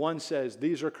mountain. One says,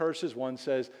 these are curses. One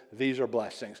says, these are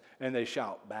blessings. And they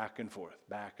shout back and forth,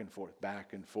 back and forth,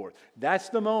 back and forth. That's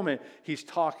the moment he's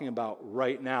talking about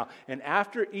right now. And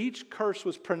after each curse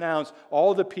was pronounced,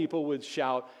 all the people would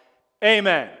shout,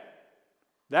 amen.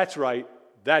 That's right.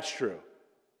 That's true.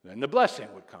 Then the blessing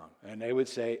would come. And they would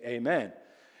say, amen.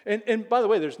 And by the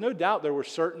way, there's no doubt there were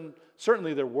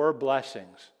certainly there were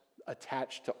blessings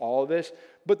attached to all of this,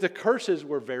 but the curses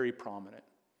were very prominent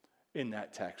in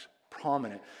that text.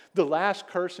 Prominent. The last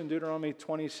curse in Deuteronomy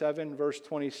 27, verse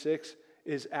 26,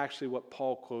 is actually what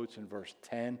Paul quotes in verse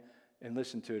 10. And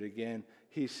listen to it again.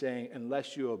 He's saying,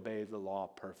 unless you obey the law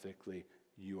perfectly,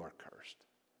 you are cursed.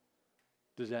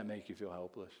 Does that make you feel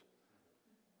helpless?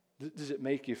 Does it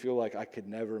make you feel like I could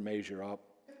never measure up?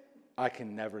 I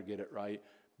can never get it right?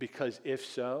 Because if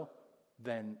so,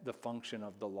 then the function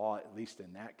of the law, at least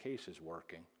in that case, is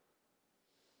working.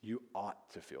 You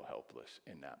ought to feel helpless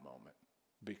in that moment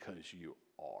because you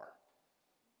are.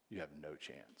 You have no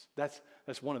chance. That's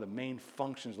one of the main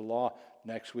functions of the law.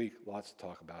 Next week, lots to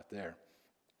talk about there.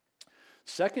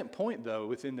 Second point, though,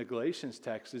 within the Galatians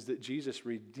text is that Jesus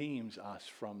redeems us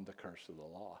from the curse of the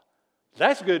law.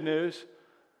 That's good news.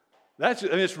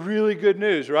 It's really good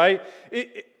news, right?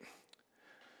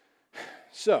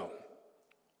 So,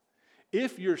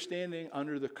 if you're standing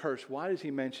under the curse, why does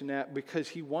he mention that? Because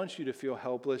he wants you to feel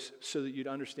helpless so that you'd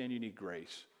understand you need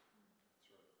grace.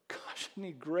 Gosh, I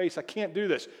need grace. I can't do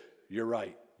this. You're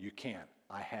right. You can.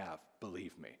 I have.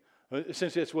 Believe me.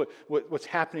 Essentially, that's what's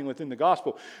happening within the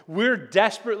gospel. We're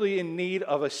desperately in need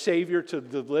of a Savior to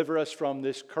deliver us from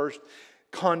this cursed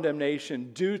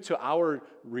condemnation due to our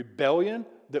rebellion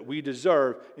that we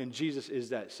deserve, and Jesus is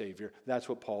that Savior. That's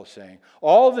what Paul's saying.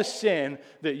 All the sin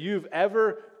that you've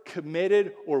ever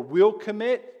committed or will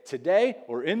commit today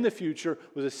or in the future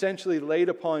was essentially laid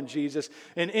upon Jesus.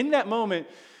 And in that moment,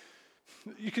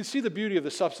 you can see the beauty of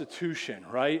the substitution,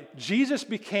 right? Jesus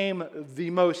became the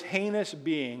most heinous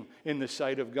being in the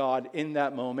sight of God in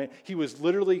that moment. He was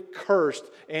literally cursed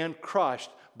and crushed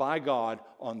by God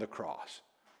on the cross.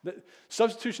 The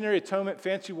substitutionary atonement,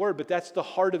 fancy word, but that's the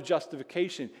heart of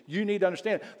justification. You need to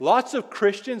understand. Lots of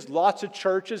Christians, lots of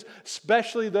churches,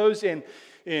 especially those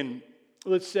in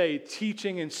let's say,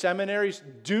 teaching in seminaries,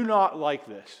 do not like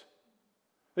this.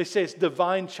 They say it's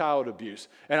divine child abuse.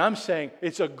 And I'm saying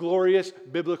it's a glorious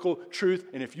biblical truth.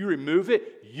 And if you remove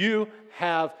it, you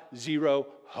have zero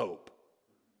hope.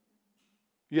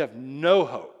 You have no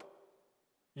hope.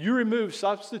 You remove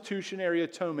substitutionary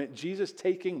atonement, Jesus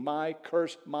taking my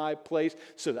curse, my place,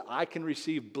 so that I can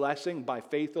receive blessing by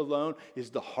faith alone, is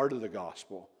the heart of the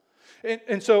gospel.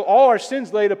 And so all our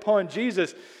sins laid upon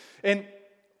Jesus. And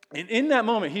in that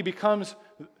moment, he becomes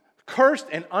cursed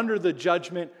and under the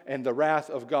judgment and the wrath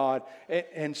of God.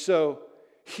 And so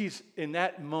he's, in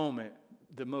that moment,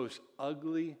 the most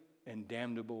ugly and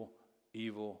damnable,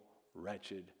 evil,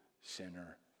 wretched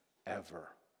sinner ever.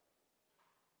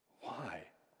 Why?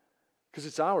 Because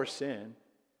it's our sin.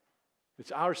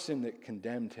 It's our sin that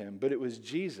condemned him. But it was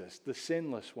Jesus, the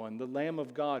sinless one, the Lamb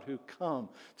of God, who come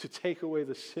to take away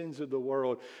the sins of the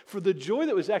world. For the joy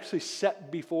that was actually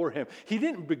set before him, he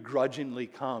didn't begrudgingly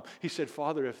come. He said,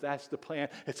 Father, if that's the plan,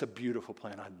 it's a beautiful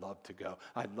plan. I'd love to go.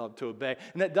 I'd love to obey.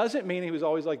 And that doesn't mean he was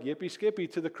always like yippee-skippy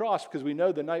to the cross, because we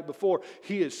know the night before,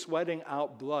 he is sweating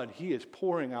out blood. He is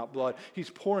pouring out blood.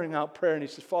 He's pouring out prayer. And he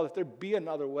says, Father, if there be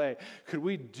another way, could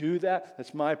we do that?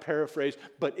 That's my paraphrase.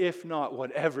 But if not,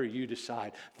 whatever you decide,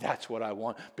 that's what I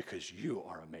want, because you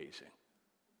are amazing.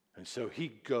 And so he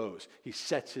goes, he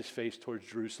sets his face towards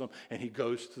Jerusalem, and he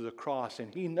goes to the cross,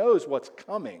 and he knows what's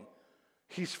coming.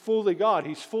 He's fully God,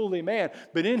 he's fully man,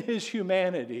 but in his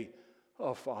humanity,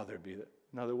 oh, Father, be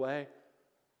another way.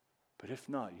 But if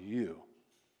not you,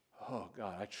 oh,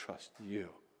 God, I trust you.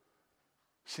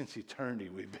 Since eternity,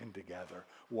 we've been together.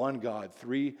 One God,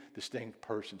 three distinct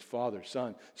persons, Father,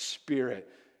 Son, Spirit.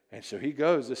 And so he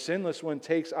goes, the sinless one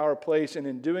takes our place, and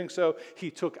in doing so,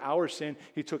 he took our sin,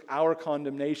 he took our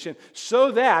condemnation, so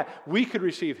that we could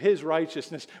receive his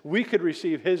righteousness, we could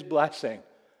receive his blessing.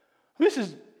 This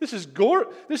is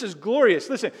glorious.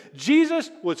 Listen, Jesus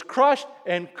was crushed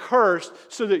and cursed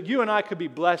so that you and I could be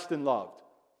blessed and loved.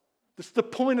 That's the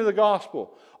point of the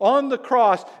gospel. On the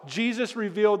cross, Jesus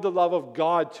revealed the love of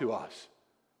God to us.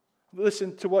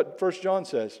 Listen to what 1 John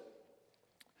says.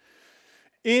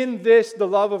 In this, the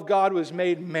love of God was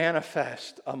made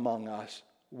manifest among us.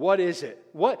 What is it?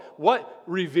 What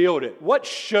revealed it? What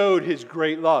showed his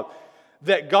great love?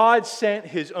 That God sent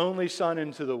his only Son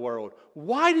into the world.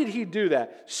 Why did he do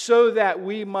that? So that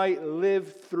we might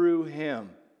live through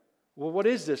him. Well, what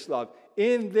is this love?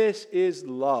 In this is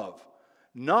love.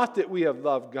 Not that we have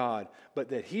loved God, but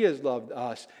that he has loved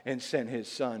us and sent his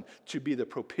Son to be the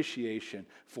propitiation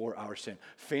for our sin.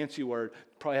 Fancy word.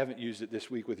 Probably haven't used it this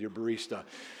week with your barista.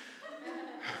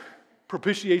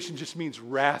 Propitiation just means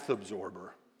wrath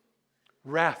absorber,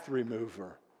 wrath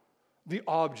remover, the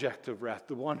object of wrath,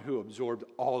 the one who absorbed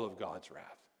all of God's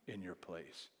wrath in your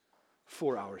place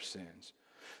for our sins.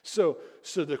 So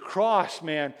the cross,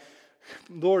 man,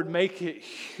 Lord, make it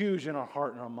huge in our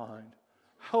heart and our mind.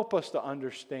 Help us to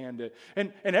understand it.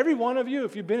 And every one of you,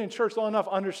 if you've been in church long enough,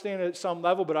 understand it at some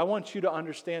level, but I want you to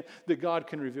understand that God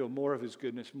can reveal more of his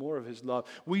goodness, more of his love.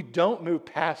 We don't move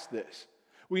past this.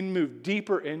 We move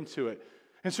deeper into it.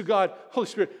 And so God, Holy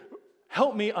Spirit,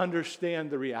 help me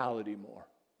understand the reality more.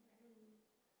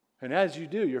 And as you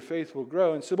do, your faith will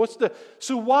grow. And so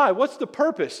why? What's the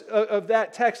purpose of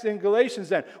that text in Galatians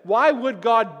then? Why would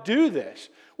God do this?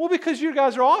 Well, because you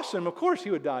guys are awesome. Of course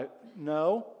he would die.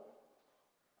 No.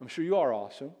 I'm sure you are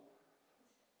awesome.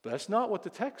 But that's not what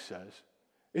the text says.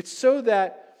 It's so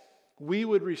that we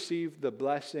would receive the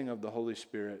blessing of the Holy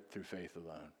Spirit through faith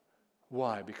alone.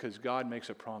 Why? Because God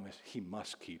makes a promise. He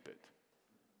must keep it.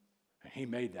 And he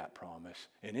made that promise.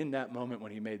 And in that moment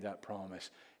when he made that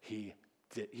promise, he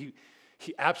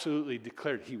absolutely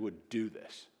declared he would do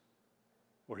this,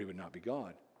 or he would not be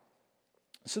God.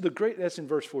 So that's in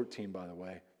verse 14, by the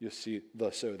way. You'll see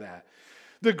so that.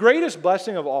 The greatest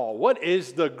blessing of all. What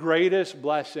is the greatest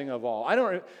blessing of all?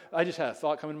 I just had a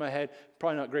thought come into my head.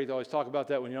 Probably not great to always talk about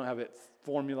that when you don't have it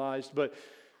formalized, but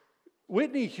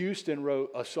Whitney Houston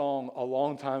wrote a song a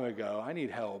long time ago. I need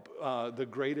help. The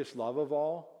greatest love of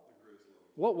all.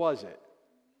 What was it?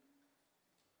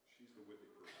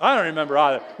 I don't remember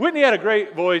either. Whitney had a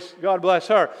great voice. God bless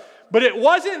her. But it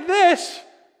wasn't this.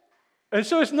 And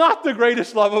so it's not the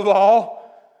greatest love of all.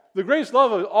 The greatest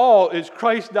love of all is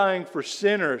Christ dying for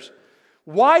sinners.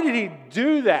 Why did he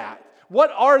do that?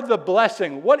 What are the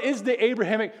blessings? What is the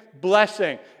Abrahamic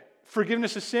blessing?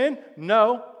 Forgiveness of sin?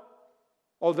 No.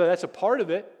 Although that's a part of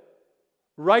it.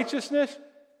 Righteousness?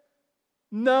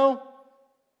 No.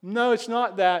 No, it's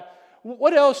not that.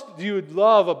 What else do you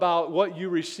love about what you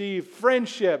receive?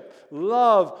 Friendship,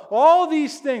 love, all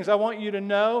these things I want you to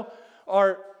know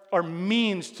are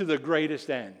means to the greatest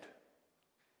end.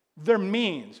 They're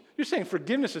means. You're saying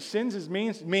forgiveness of sins is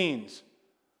means? Means.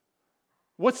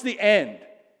 What's the end?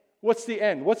 What's the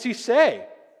end? What's he say?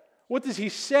 What does he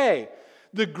say?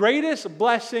 The greatest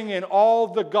blessing in all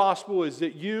the gospel is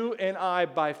that you and I,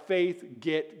 by faith,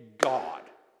 get God.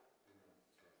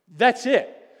 That's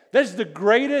it. That's the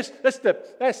greatest, that's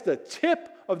the tip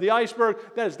of the iceberg.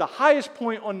 That is the highest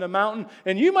point on the mountain.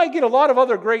 And you might get a lot of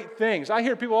other great things. I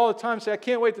hear people all the time say, I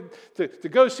can't wait to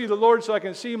go see the Lord so I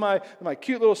can see my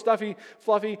cute little stuffy,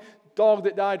 fluffy dog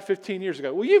that died 15 years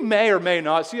ago. Well, you may or may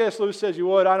not. C.S. Lewis says you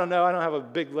would. I don't know. I don't have a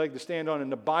big leg to stand on in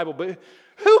the Bible. But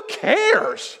who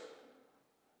cares?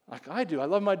 Like I do. I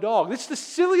love my dog. It's the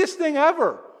silliest thing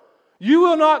ever. You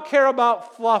will not care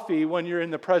about Fluffy when you're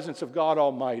in the presence of God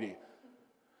Almighty.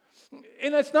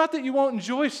 And it's not that you won't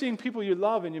enjoy seeing people you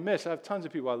love and you miss. I have tons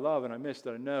of people I love and I miss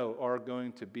that I know are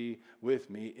going to be with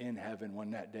me in heaven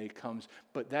when that day comes.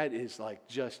 But that is like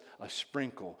just a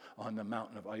sprinkle on the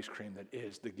mountain of ice cream that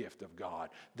is the gift of God.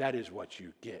 That is what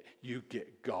you get. You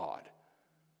get God.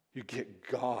 You get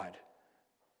God.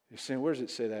 You're saying, where does it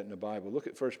say that in the Bible? Look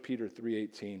at 1 Peter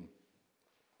 3:18.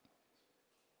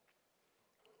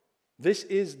 This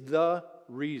is the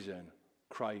reason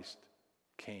Christ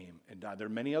came and died. There are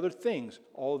many other things.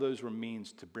 All of those were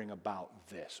means to bring about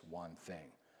this one thing.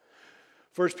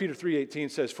 1 Peter 3:18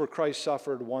 says, for Christ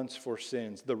suffered once for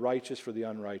sins, the righteous for the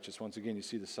unrighteous. Once again, you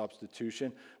see the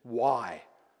substitution. Why?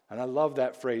 And I love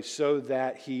that phrase, so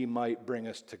that he might bring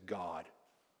us to God.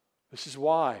 This is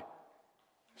why.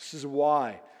 This is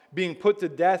why. Being put to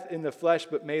death in the flesh,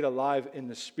 but made alive in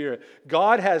the spirit.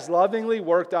 God has lovingly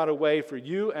worked out a way for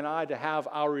you and I to have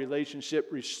our relationship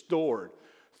restored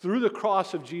through the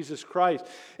cross of Jesus Christ.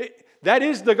 That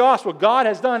is the gospel. God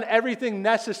has done everything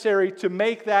necessary to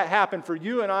make that happen for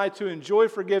you and I to enjoy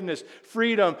forgiveness,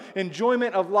 freedom,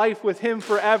 enjoyment of life with Him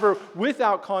forever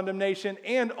without condemnation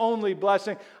and only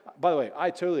blessing. By the way,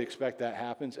 I totally expect that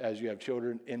happens as you have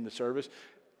children in the service.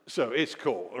 So it's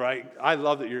cool, right? I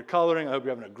love that you're coloring. I hope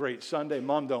you're having a great Sunday.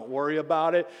 Mom, don't worry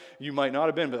about it. You might not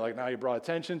have been, but like now you brought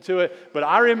attention to it. But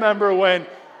I remember when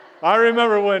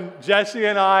Jesse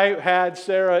and I had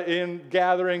Sarah in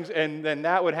gatherings, and then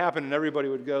that would happen, and everybody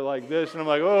would go like this, and I'm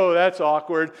like, oh, that's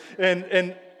awkward.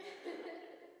 And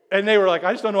they were like,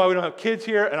 I just don't know why we don't have kids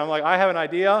here. And I'm like, I have an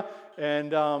idea,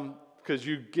 and because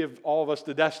you give all of us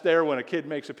the death stare when a kid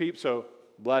makes a peep, so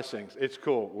blessings. It's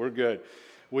cool. We're good.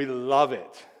 We love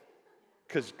it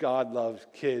because God loves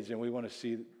kids, and we want to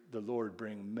see the Lord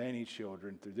bring many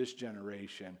children through this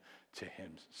generation to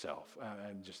Himself.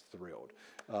 I'm just thrilled.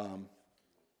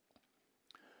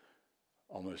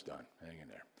 Almost done. Hang in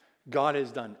there. God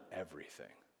has done everything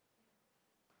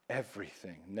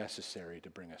necessary to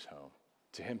bring us home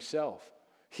to Himself.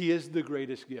 He is the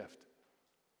greatest gift.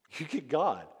 You get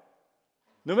God,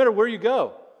 no matter where you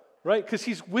go, right? Because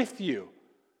He's with you.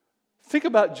 Think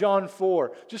about John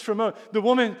 4, just for a moment. The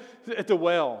woman at the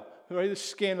well, right? This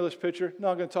scandalous picture.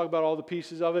 Not going to talk about all the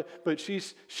pieces of it, but she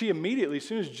immediately, as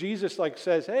soon as Jesus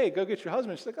says, "Hey, go get your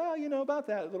husband," she's like, "Oh, you know about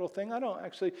that little thing? I don't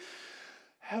actually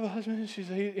have a husband."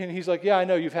 And he's like, "Yeah, I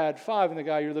know you've had 5, and the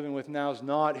guy you're living with now is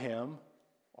not him."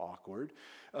 Awkward.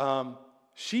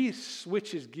 She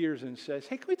switches gears and says,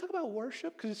 "Hey, can we talk about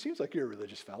worship? Because it seems like you're a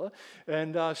religious fella,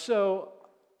 and so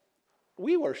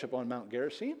we worship on Mount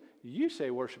Gerizim. You say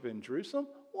worship in Jerusalem.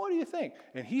 What do you think?"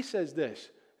 And he says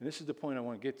this, and this is the point I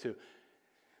want to get to.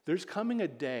 There's coming a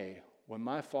day when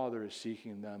my Father is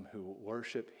seeking them who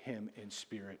worship Him in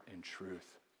spirit and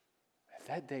truth. And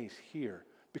that day's here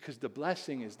because the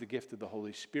blessing is the gift of the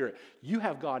Holy Spirit. You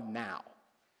have God now.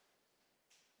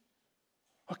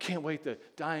 I can't wait to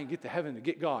die and get to heaven to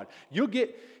get God. You'll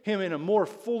get Him in a more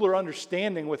fuller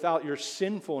understanding without your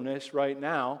sinfulness right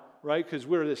now. right? Because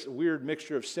we're this weird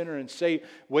mixture of sinner and saint,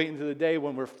 waiting to the day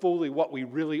when we're fully what we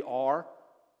really are.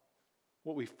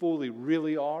 What we fully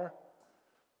really are.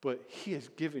 But he has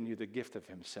given you the gift of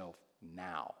himself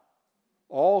now.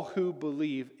 All who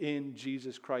believe in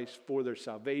Jesus Christ for their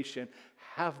salvation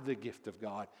have the gift of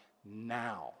God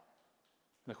now.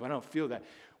 Look, I don't feel that.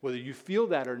 Whether you feel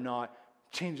that or not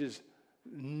changes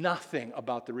nothing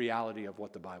about the reality of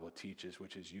what the Bible teaches,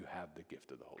 which is you have the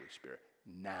gift of the Holy Spirit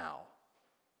now.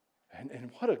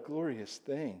 And what a glorious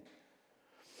thing.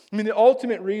 I mean, the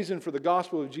ultimate reason for the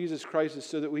gospel of Jesus Christ is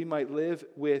so that we might live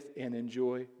with and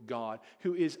enjoy God,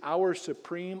 who is our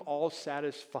supreme,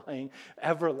 all-satisfying,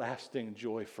 everlasting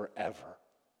joy forever.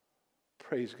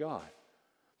 Praise God.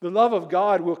 The love of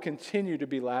God will continue to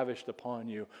be lavished upon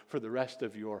you for the rest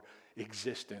of your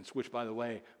existence, which, by the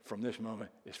way, from this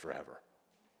moment is forever.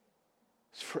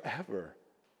 It's forever.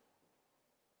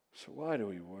 So why do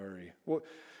we worry? Well,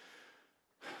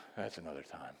 that's another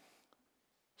time.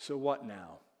 So what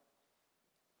now?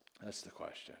 That's the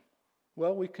question.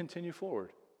 Well, we continue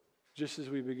forward, just as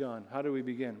we begun. How do we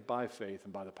begin? By faith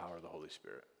and by the power of the Holy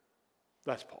Spirit.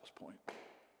 That's Paul's point.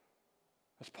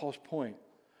 That's Paul's point.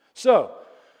 So,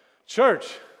 church,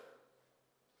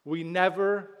 we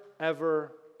never,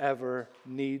 ever, ever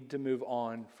need to move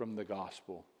on from the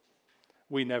gospel.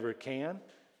 We never can,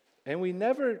 and we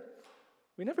never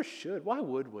should. Why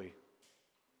would we?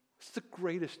 It's the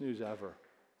greatest news ever.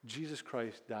 Jesus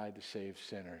Christ died to save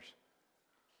sinners.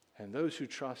 And those who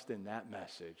trust in that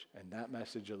message and that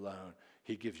message alone,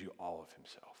 he gives you all of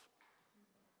himself.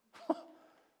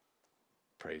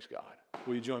 Praise God.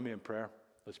 Will you join me in prayer?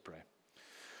 Let's pray.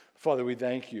 Father, we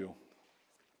thank you.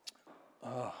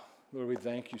 Lord, we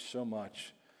thank you so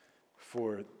much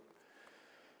for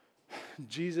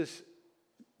Jesus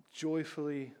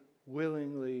joyfully,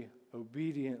 willingly,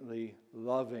 obediently,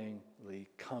 lovingly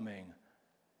coming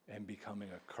and becoming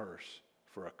a curse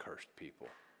for a cursed people,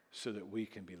 so that we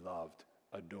can be loved,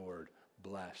 adored,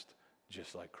 blessed,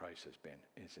 just like Christ has been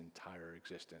his entire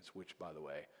existence, which, by the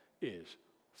way, is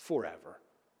forever.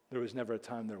 There was never a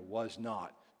time there was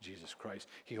not Jesus Christ.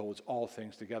 He holds all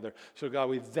things together. So God,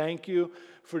 we thank you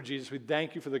for Jesus. We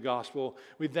thank you for the gospel.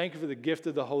 We thank you for the gift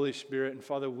of the Holy Spirit. And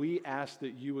Father, we ask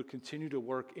that you would continue to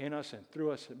work in us and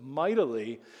through us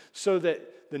mightily so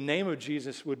that the name of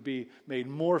Jesus would be made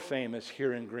more famous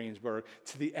here in Greensburg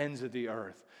to the ends of the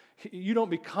earth. You don't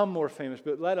become more famous,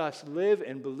 but let us live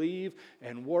and believe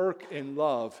and work and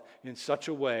love in such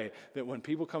a way that when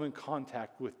people come in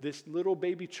contact with this little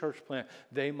baby church plant,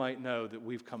 they might know that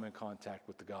we've come in contact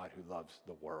with the God who loves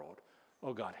the world.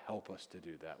 Oh God, help us to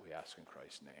do that, we ask in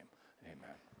Christ's name.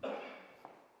 Amen.